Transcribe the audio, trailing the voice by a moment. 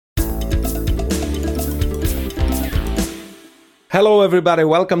Hello, everybody.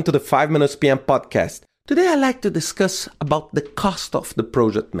 Welcome to the 5 Minutes PM podcast. Today, I'd like to discuss about the cost of the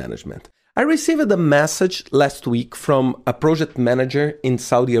project management. I received a message last week from a project manager in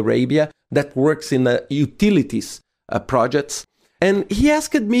Saudi Arabia that works in utilities projects, and he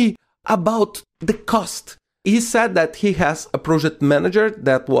asked me about the cost. He said that he has a project manager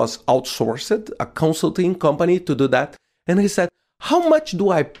that was outsourced, a consulting company to do that, and he said, how much do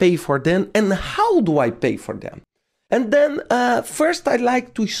I pay for them and how do I pay for them? And then first I'd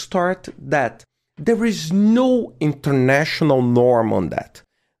like to start that there is no international norm on that.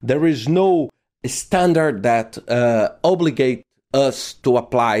 There is no standard that obligate us to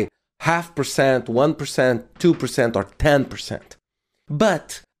apply 0.5%, 1%, 2%, or 10%.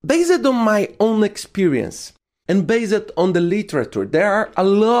 But based on my own experience and based on the literature, there are a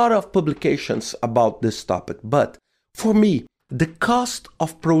lot of publications about this topic. But for me, the cost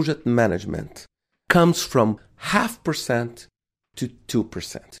of project management comes from 0.5% to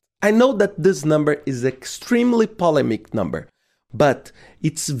 2%. I know that this number is extremely polemic number, but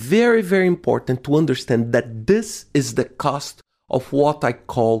it's very, very important to understand that this is the cost of what I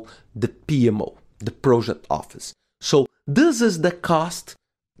call the PMO, the project office. So this is the cost,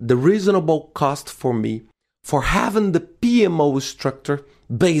 the reasonable cost for me for having the PMO structure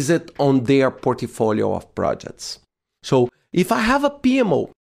based on their portfolio of projects. So if I have a PMO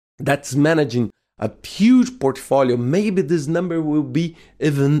that's managing a huge portfolio, maybe this number will be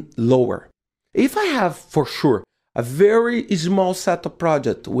even lower. If I have, for sure, a very small set of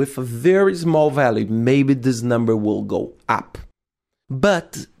projects with a very small value, maybe this number will go up.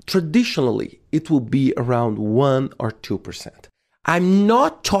 But traditionally, it will be around 1 or 2%. I'm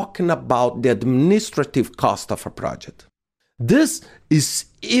not talking about the administrative cost of a project. This is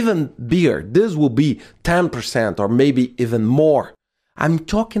even bigger. This will be 10% or maybe even more. I'm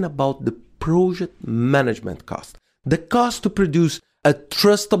talking about the project management cost, the cost to produce a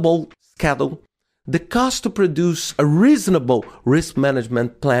trustable schedule, the cost to produce a reasonable risk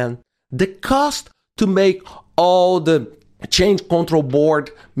management plan, the cost to make all the change control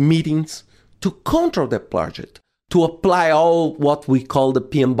board meetings, to control the project, to apply all what we call the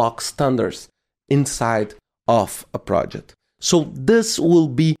PMBOK standards inside of a project. So this will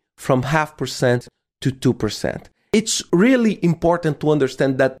be from 0.5% to 2%. It's really important to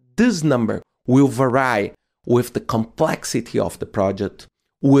understand that this number will vary with the complexity of the project,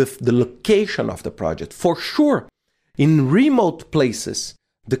 with the location of the project. For sure, in remote places,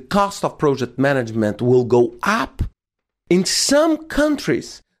 the cost of project management will go up. In some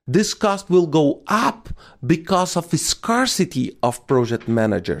countries, this cost will go up because of the scarcity of project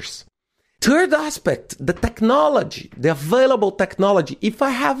managers. Third aspect, the technology, the available technology. If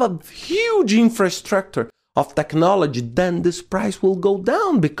I have a huge infrastructure of technology, then this price will go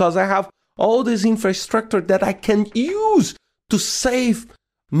down because I have all this infrastructure that I can use to save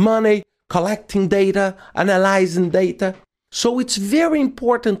money, collecting data, analyzing data. So it's very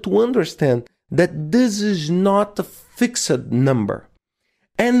important to understand that this is not a fixed number.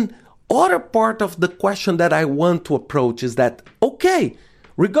 And other part of the question that I want to approach is that, okay,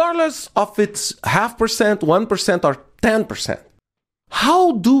 regardless of it's 0.5%, 1%, or 10%,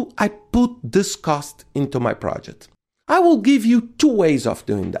 how do I put this cost into my project? I will give you two ways of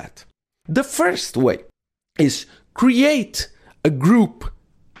doing that. The first way is create a group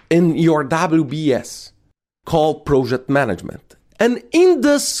in your WBS called project management. And in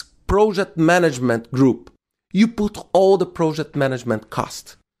this project management group, you put all the project management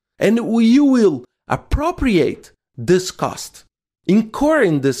cost. And you will appropriate this cost,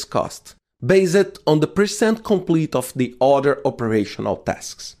 incurring this cost, based on the percent complete of the other operational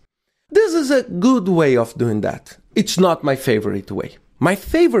tasks. This is a good way of doing that. It's not my favorite way. My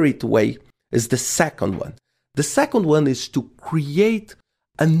favorite way is the second one. The second one is to create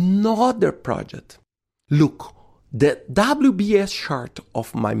another project. Look, the WBS chart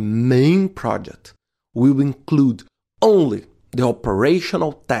of my main project will include only the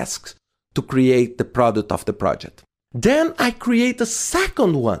operational tasks to create the product of the project. Then I create a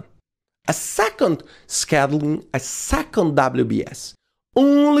second one, a second scheduling, a second WBS,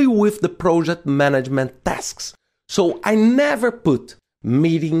 only with the project management tasks. So I never put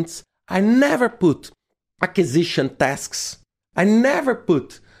meetings, I never put acquisition tasks, I never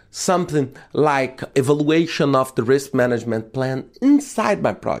put something like evaluation of the risk management plan inside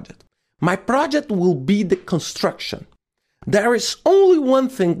my project. My project will be the construction. There is only one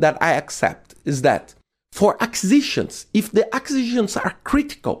thing that I accept is that for acquisitions, if the acquisitions are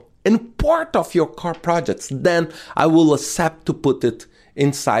critical and part of your core projects, then I will accept to put it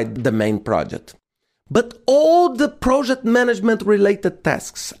inside the main project. But all the project management related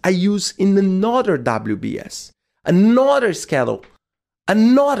tasks I use in another WBS. another schedule,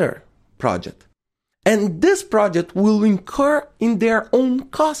 another project. And this project will incur in their own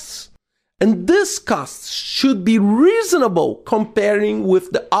costs. And these costs should be reasonable comparing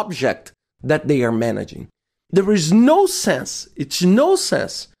with the object that they are managing. There is no sense, it's no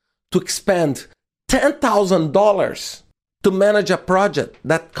sense to expend $10,000 to manage a project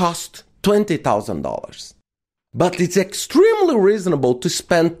that costs $20,000. But it's extremely reasonable to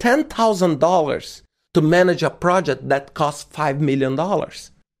spend $10,000 to manage a project that costs $5 million.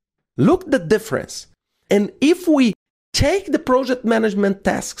 Look the difference. And if we take the project management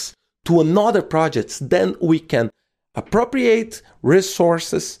tasks to another project, then we can appropriate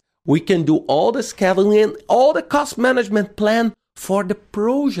resources, we can do all the scheduling and all the cost management plan for the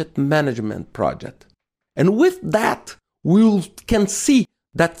project management project. And with that, we can see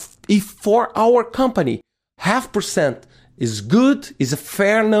that if for our company, 0.5% is good, is a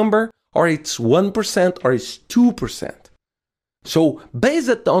fair number, or it's 1% or it's 2%. So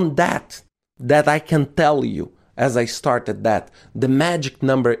based on that I can tell you, as I started that, the magic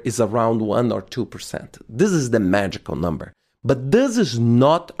number is around 1 or 2%. This is the magical number. But this is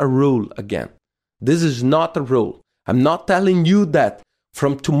not a rule again. This is not a rule. I'm not telling you that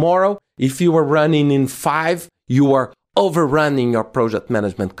from tomorrow, if you are running in 5, you are overrunning your project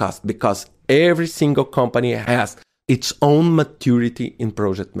management cost, because every single company has its own maturity in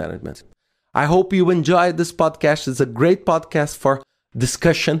project management. I hope you enjoyed this podcast. It's a great podcast for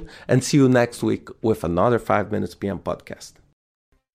discussion, and see you next week with another 5 Minutes PM podcast.